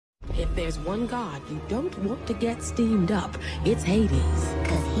If there's one god you don't want to get steamed up, it's Hades.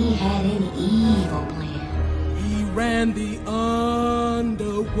 'Cause he had an evil plan. He ran the underworld,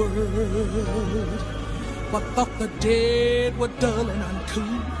 but thought the dead were dull and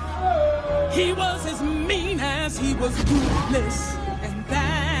uncouth. He was as mean as he was ruthless, and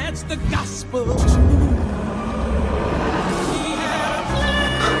that's the gospel truth. He had a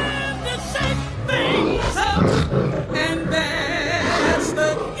plan to shake things up, and that's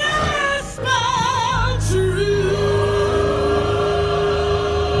the gospel truth.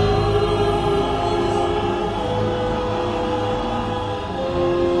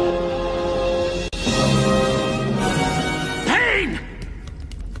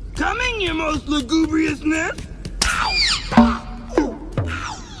 Coming, you most lugubriousness!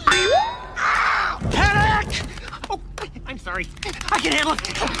 Panic! Oh, I'm sorry. I can handle it.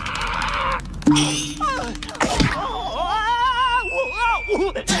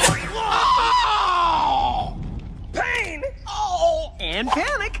 Pain! Oh! And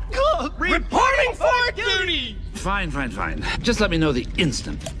panic! Reporting for duty! Fine. Just let me know the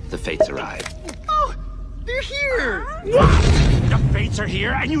instant the fates arrive. Oh, they're here! What? The fates are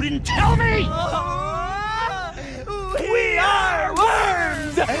here and you didn't tell me? We are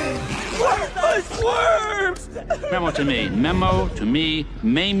worms! Worthless worms! Memo to me,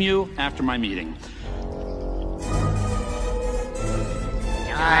 maim you after my meeting.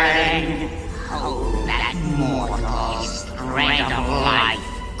 Darling, hold that mortal thread of life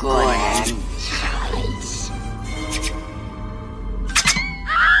good and tight.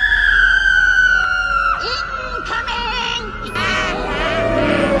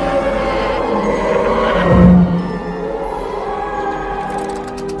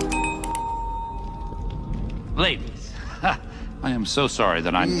 Ladies, I am so sorry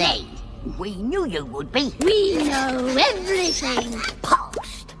that I'm late. We knew you would be. We know everything.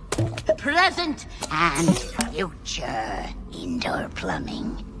 Past, present, and future. Indoor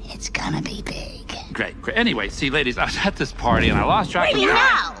plumbing. It's gonna be big. Great. Anyway, see, ladies, I was at this party and I lost track of We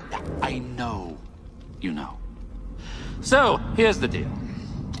know. I know. You know. So, here's the deal.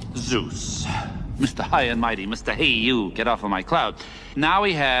 Zeus, Mr. High and Mighty, Mr. Hey You, get off of my cloud. Now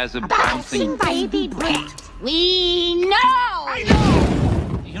he has a bouncing baby breath. We know! I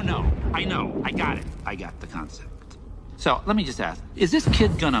know! You know. I know. I got it. I got the concept. So, let me just ask, is this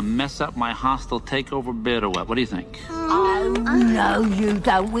kid gonna mess up my hostile takeover bid or what? What do you think? Oh, no, you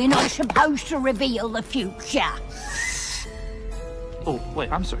don't. We're not supposed to reveal the future. Oh,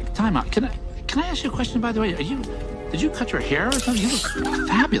 wait, I'm sorry. Time out. Can I ask you a question, by the way? Did you cut your hair or something? You look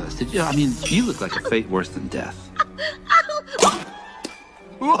fabulous. You look like a fate worse than death.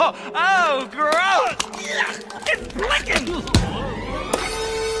 Whoa! Oh, gross! It's flicking!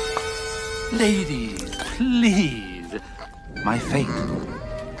 Ladies, please. My fate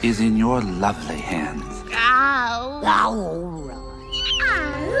is in your lovely hands. Oh. All right.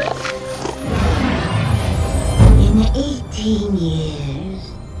 In 18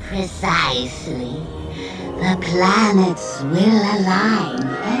 years, precisely, the planets will align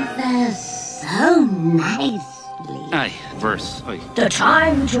ever so nicely. Aye, verse. Aye. The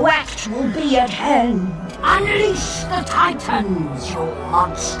time to act will be at hand. Unleash the Titans, you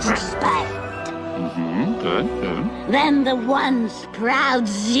monstrous band. Good. Then the once proud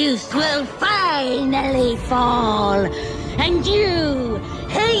Zeus will finally fall, and you,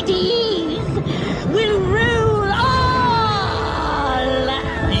 Hades, will rule all!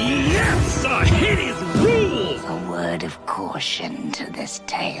 Yes, Hades rules! A word of caution to this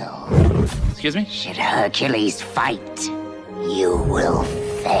tale. Excuse me? Should Hercules fight, you will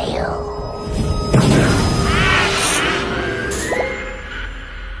fail.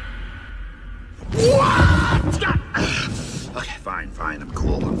 Okay, fine. I'm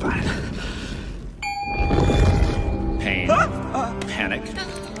cool. I'm fine. Pain. Panic.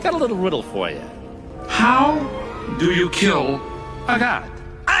 Got a little riddle for you. How do you kill a god?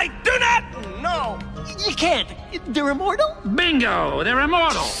 I do not know. You can't. They're immortal? Bingo! They're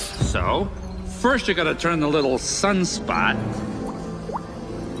immortal. So, first you gotta turn the little sunspot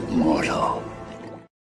mortal.